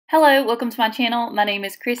Hello, welcome to my channel. My name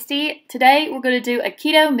is Kristi. Today we're going to do a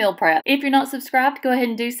keto meal prep. If you're not subscribed, go ahead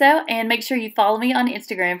and do so, and make sure you follow me on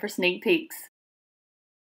Instagram for sneak peeks.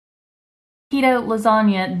 Keto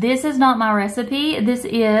lasagna. This is not my recipe. This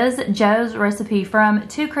is Joe's recipe from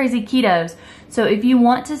Two Crazy Ketos. So if you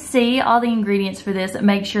want to see all the ingredients for this,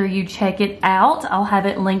 make sure you check it out. I'll have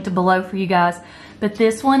it linked below for you guys. But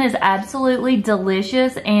this one is absolutely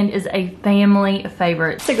delicious and is a family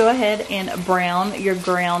favorite. So go ahead and brown your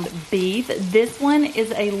ground beef. This one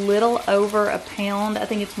is a little over a pound. I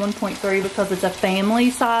think it's 1.3 because it's a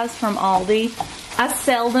family size from Aldi. I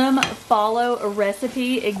seldom follow a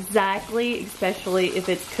recipe exactly, especially if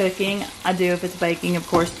it's cooking. I do if it's baking, of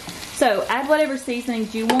course. So add whatever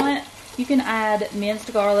seasonings you want. You can add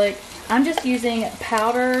minced garlic. I'm just using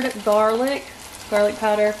powdered garlic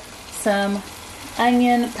powder, some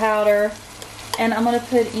onion powder, and I'm going to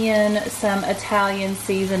put in some Italian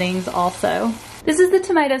seasonings also. This is the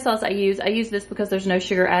tomato sauce I use. I use this because there's no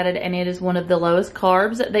sugar added and it is one of the lowest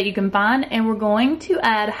carbs that you can find. And we're going to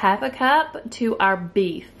add half a cup to our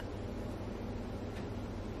beef.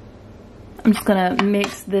 I'm just going to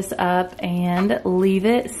mix this up and leave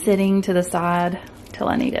it sitting to the side till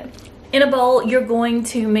I need it. In a bowl, you're going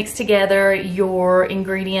to mix together your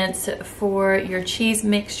ingredients for your cheese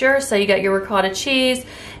mixture. So you got your ricotta cheese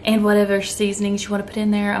and whatever seasonings you want to put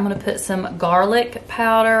in there. I'm going to put some garlic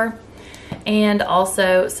powder and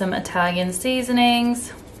also some Italian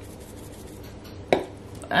seasonings.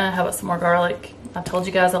 How about some more garlic? I told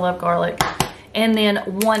you guys I love garlic. And then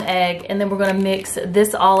 1 egg, and then we're gonna mix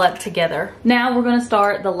this all up together. Now we're gonna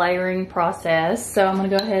start the layering process. So I'm gonna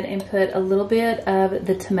go ahead and put a little bit of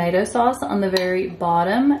the tomato sauce on the very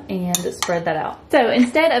bottom and spread that out. So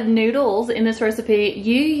instead of noodles in this recipe,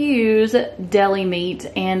 you use deli meat,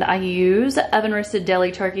 and I use oven roasted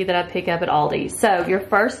deli turkey that I pick up at Aldi. So your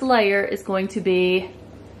first layer is going to be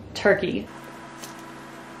turkey.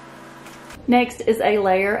 Next is a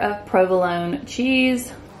layer of provolone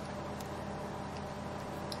cheese.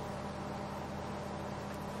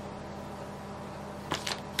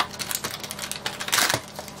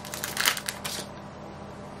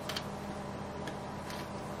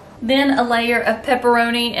 Then a layer of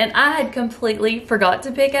pepperoni, and I had completely forgot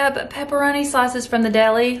to pick up pepperoni slices from the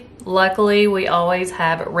deli. Luckily, we always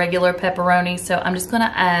have regular pepperoni, so I'm just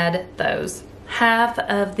gonna add those. Half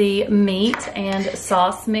of the meat and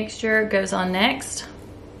sauce mixture goes on next.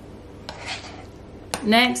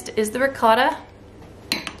 Next is the ricotta.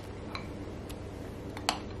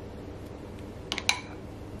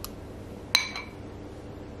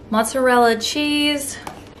 Mozzarella cheese.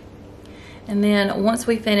 And then once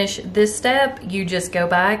we finish this step, you just go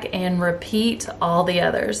back and repeat all the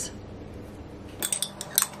others.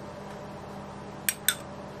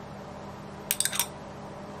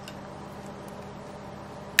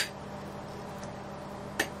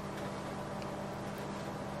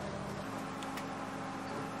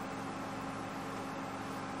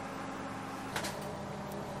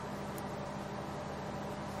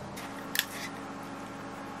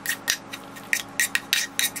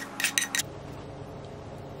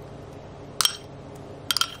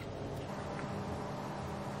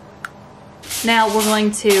 Now we're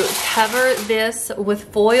going to cover this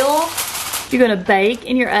with foil. You're going to bake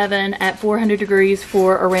in your oven at 400 degrees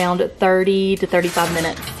for around 30 to 35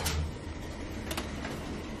 minutes.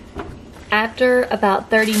 After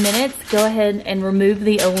about 30 minutes, go ahead and remove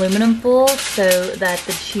the aluminum foil so that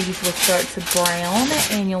the cheese will start to brown,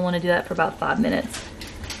 and you'll want to do that for about 5 minutes.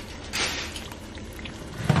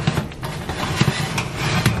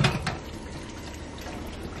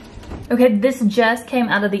 Okay, this just came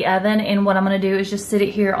out of the oven, and what I'm gonna do is just sit it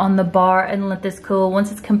here on the bar and let this cool.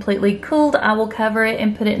 Once it's completely cooled, I will cover it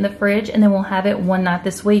and put it in the fridge, and then we'll have it one night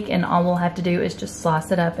this week, and all we'll have to do is just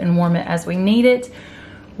slice it up and warm it as we need it.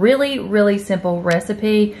 Really, really simple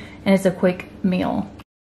recipe, and it's a quick meal.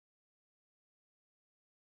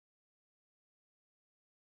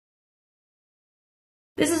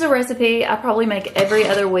 This is a recipe I probably make every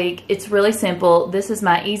other week. It's really simple. This is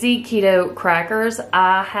my easy keto crackers.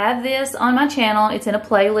 I have this on my channel. It's in a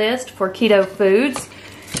playlist for keto foods.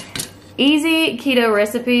 Easy keto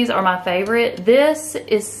recipes are my favorite. This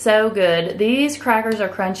is so good. These crackers are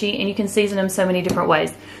crunchy and you can season them so many different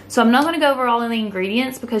ways. So I'm not going to go over all of the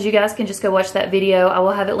ingredients because you guys can just go watch that video. I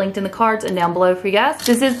will have it linked in the cards and down below for you guys.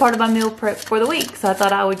 This is part of my meal prep for the week, so I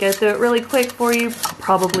thought I would go through it really quick for you. I'll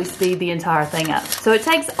probably speed the entire thing up. So it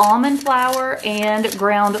takes almond flour and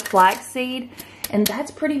ground flaxseed, and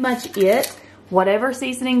that's pretty much it. Whatever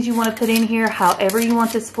seasonings you want to put in here, however you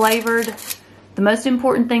want this flavored. The most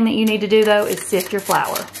important thing that you need to do though is sift your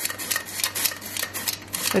flour.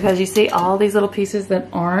 because you see all these little pieces that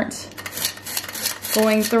aren't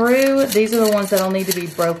going through. These are the ones that'll need to be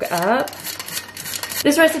broke up.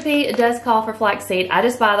 This recipe does call for flaxseed. I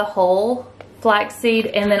just buy the whole flaxseed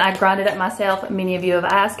and then I grind it up myself. Many of you have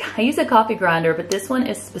asked. I use a coffee grinder, but this one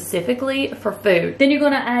is specifically for food. Then you're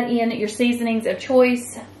gonna add in your seasonings of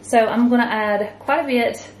choice. So I'm gonna add quite a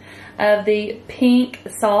bit of the pink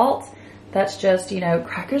salt. That's just, you know,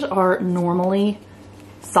 crackers are normally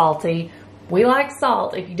salty. We like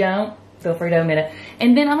salt. If you don't, feel free to omit it.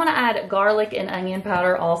 And then I'm gonna add garlic and onion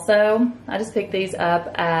powder also. I just picked these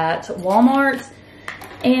up at Walmart.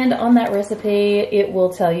 And on that recipe, it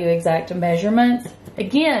will tell you exact measurements.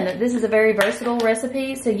 Again, this is a very versatile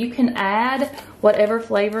recipe, so you can add whatever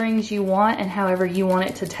flavorings you want and however you want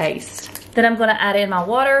it to taste. Then I'm gonna add in my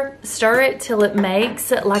water, stir it till it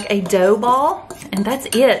makes like a dough ball, and that's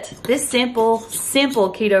it. This simple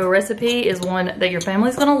keto recipe is one that your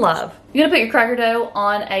family's gonna love. You're gonna put your cracker dough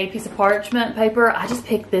on a piece of parchment paper. I just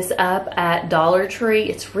picked this up at Dollar Tree.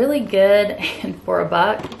 It's really good, and for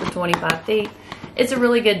 $1 for 25 feet, it's a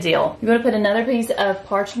really good deal. You're gonna put another piece of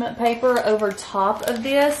parchment paper over top of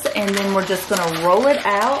this, and then we're just gonna roll it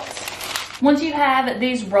out. Once you have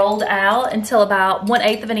these rolled out until about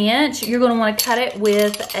 1/8 of an inch, you're gonna wanna cut it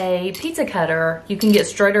with a pizza cutter. You can get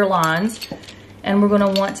straighter lines, and we're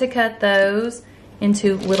gonna want to cut those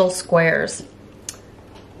into little squares.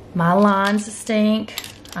 My lines stink,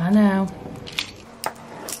 I know.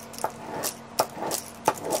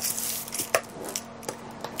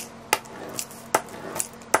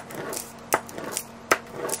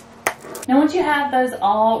 Now once you have those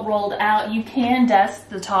all rolled out, you can dust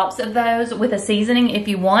the tops of those with a seasoning if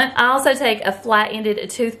you want. I also take a flat-ended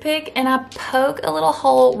toothpick and I poke a little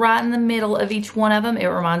hole right in the middle of each one of them. It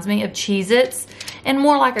reminds me of Cheez-Its and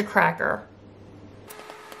more like a cracker.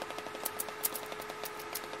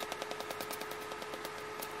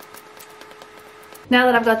 Now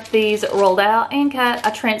that I've got these rolled out and cut,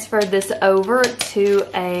 I transferred this over to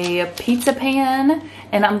a pizza pan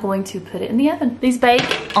and I'm going to put it in the oven. These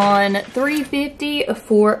bake on 350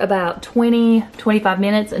 for about 20-25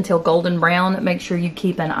 minutes until golden brown. Make sure you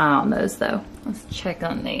keep an eye on those though. Let's check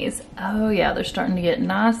on these. Oh yeah, they're starting to get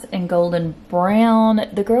nice and golden brown.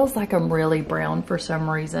 The girls like them really brown for some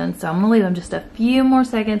reason, so I'm gonna leave them just a few more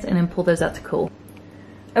seconds and then pull those out to cool.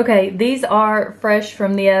 Okay, these are fresh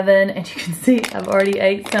from the oven, and you can see I've already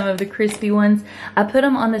ate some of the crispy ones. I put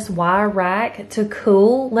them on this wire rack to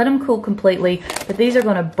cool, let them cool completely, but these are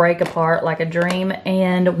gonna break apart like a dream,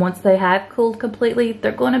 and once they have cooled completely,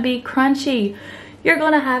 they're gonna be crunchy. You're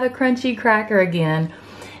gonna have a crunchy cracker again.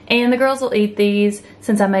 And the girls will eat these.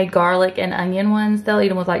 Since I made garlic and onion ones, they'll eat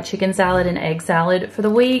them with like chicken salad and egg salad for the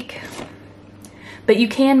week. But you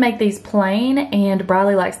can make these plain, and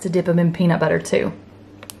Briley likes to dip them in peanut butter too.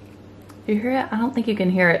 You hear it? I don't think you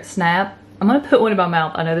can hear it snap. I'm gonna put one in my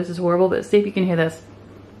mouth. I know this is horrible, but see if you can hear this.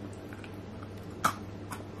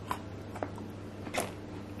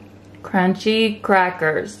 Crunchy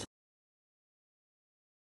crackers.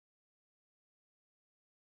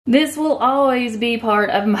 This will always be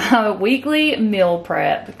part of my weekly meal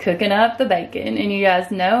prep, cooking up the bacon. And you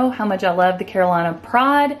guys know how much I love the Carolina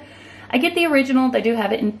Pride. I get the original, they do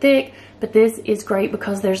have it in thick, but this is great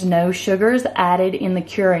because there's no sugars added in the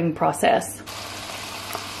curing process.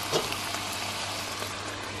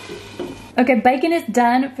 Okay, bacon is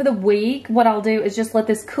done for the week. What I'll do is just let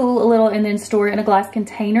this cool a little and then store it in a glass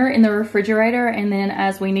container in the refrigerator, and then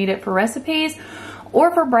as we need it for recipes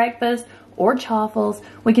or for breakfast or chaffles,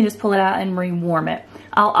 we can just pull it out and rewarm it.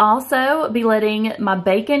 I'll also be letting my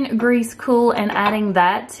bacon grease cool and adding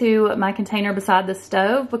that to my container beside the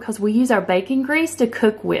stove because we use our bacon grease to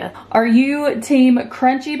cook with. Are you team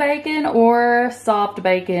crunchy bacon or soft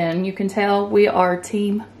bacon? You can tell we are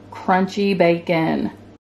team crunchy bacon.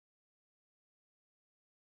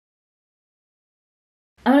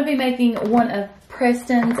 I'm gonna be making one of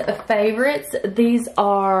Preston's favorites. These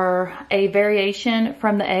are a variation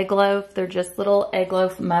from the egg loaf. They're just little egg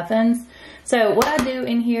loaf muffins. So what I do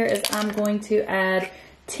in here is I'm going to add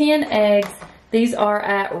 10 eggs. These are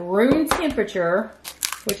at room temperature,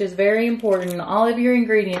 which is very important. All of your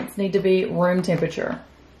ingredients need to be room temperature.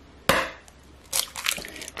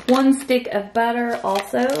 1 stick of butter,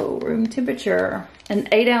 also room temperature. An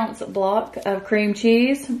 8-ounce block of cream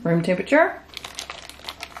cheese, room temperature.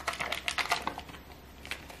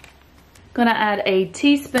 Gonna add a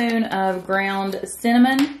teaspoon of ground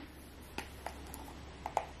cinnamon.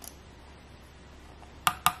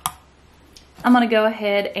 I'm gonna go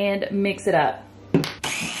ahead and mix it up.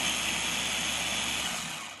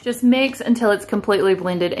 Just mix until it's completely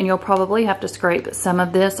blended, and you'll probably have to scrape some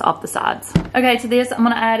of this off the sides. Okay, to this, I'm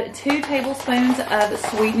gonna add 2 tablespoons of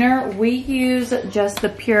sweetener. We use just the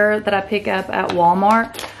pure that I pick up at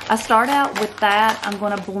Walmart. I start out with that. I'm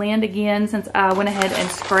gonna blend again since I went ahead and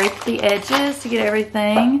scraped the edges to get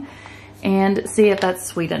everything and see if that's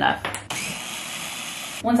sweet enough.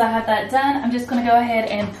 Once I have that done, I'm just gonna go ahead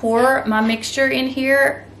and pour my mixture in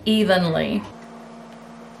here evenly.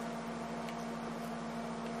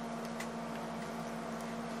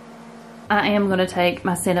 I am gonna take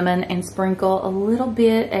my cinnamon and sprinkle a little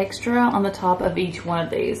bit extra on the top of each one of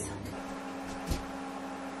these.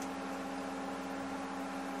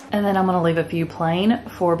 And then I'm gonna leave a few plain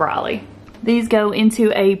for Briley. These go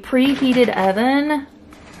into a preheated oven.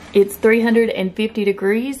 It's 350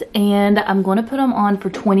 degrees, and I'm gonna put them on for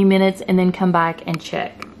 20 minutes and then come back and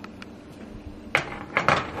check.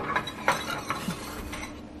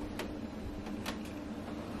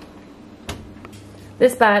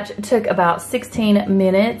 This batch took about 16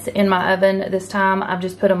 minutes in my oven. This time I've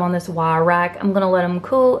just put them on this wire rack. I'm gonna let them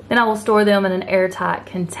cool. Then I will store them in an airtight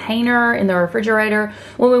container in the refrigerator.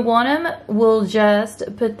 When we want them, we'll just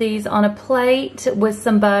put these on a plate with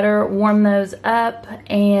some butter, warm those up,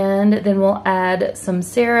 and then we'll add some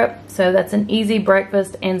syrup. So that's an easy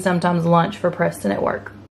breakfast and sometimes lunch for Preston at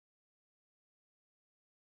work.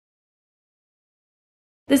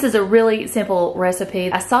 This is a really simple recipe.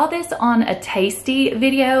 I saw this on a Tasty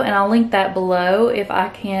video, and I'll link that below if I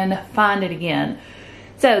can find it again.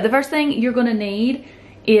 So the first thing you're gonna need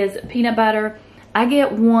is peanut butter. I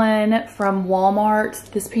get one from Walmart.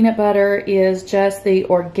 This peanut butter is just the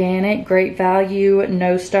organic, great value,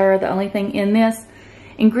 no stir. The only thing in this,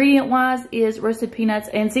 ingredient wise, is roasted peanuts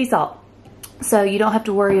and sea salt. So you don't have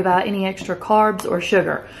to worry about any extra carbs or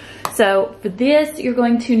sugar. So for this, you're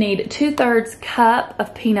going to need 2/3 cup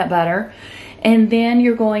of peanut butter. And then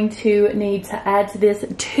you're going to need to add to this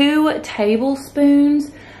 2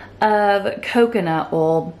 tablespoons of coconut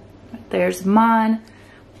oil. There's mine.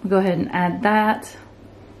 I'll go ahead and add that.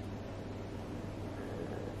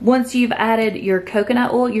 Once you've added your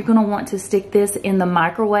coconut oil, you're gonna want to stick this in the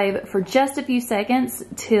microwave for just a few seconds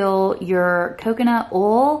till your coconut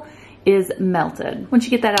oil is melted. Once you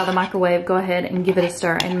get that out of the microwave, go ahead and give it a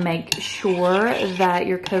stir and make sure that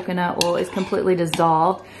your coconut oil is completely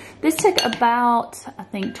dissolved. This took about, I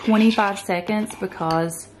think, 25 seconds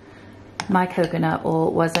because my coconut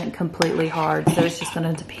oil wasn't completely hard, so it's just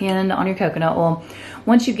gonna depend on your coconut oil.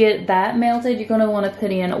 Once you get that melted, you're gonna wanna put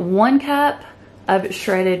in 1 cup of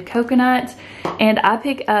shredded coconut, and I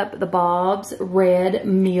pick up the Bob's Red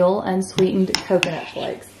Meal Unsweetened Coconut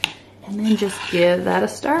Flakes. And then just give that a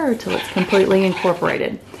stir till it's completely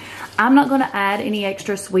incorporated. I'm not gonna add any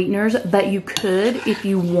extra sweeteners, but you could if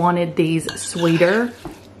you wanted these sweeter.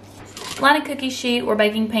 Line a cookie sheet or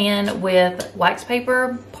baking pan with wax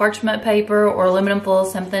paper, parchment paper, or aluminum foil,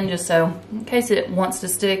 something just so in case it wants to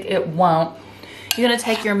stick, it won't. You're gonna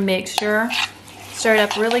take your mixture, stir it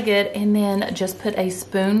up really good, and then just put a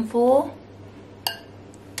spoonful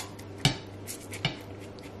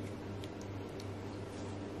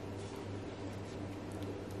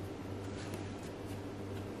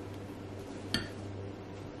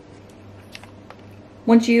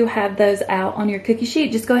Once you have those out on your cookie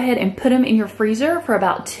sheet, just go ahead and put them in your freezer for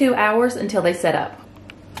about 2 hours until they set up.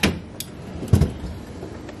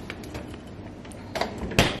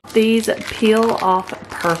 These peel off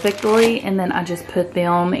perfectly, and then I just put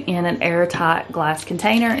them in an airtight glass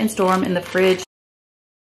container and store them in the fridge.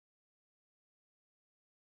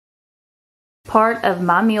 Part of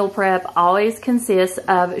my meal prep always consists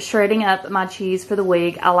of shredding up my cheese for the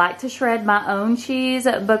week. I like to shred my own cheese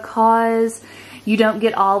because you don't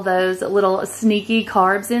get all those little sneaky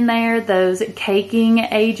carbs in there, those caking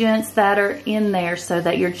agents that are in there, so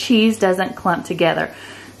that your cheese doesn't clump together.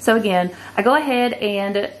 So again, I go ahead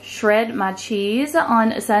and shred my cheese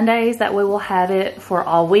on Sundays. That way we'll have it for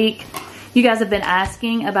all week. You guys have been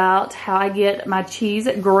asking about how I get my cheese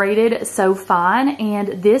grated so fine,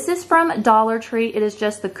 and this is from Dollar Tree. It is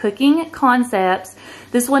just the Cooking Concepts.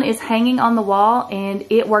 This one is hanging on the wall, and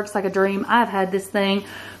it works like a dream. I've had this thing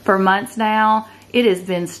for months now. It has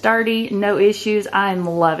been sturdy, no issues. I'm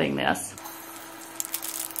loving this.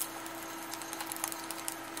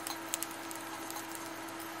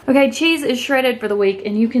 Okay, cheese is shredded for the week,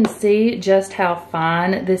 and you can see just how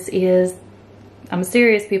fine this is. I'm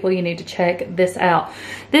serious, people, you need to check this out.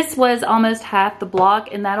 This was almost half the block,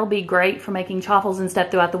 and that'll be great for making chaffles and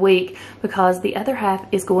stuff throughout the week because the other half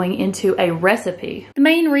is going into a recipe. The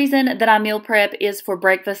main reason that I meal prep is for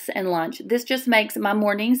breakfast and lunch. This just makes my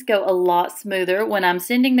mornings go a lot smoother when I'm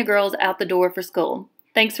sending the girls out the door for school.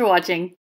 Thanks for watching.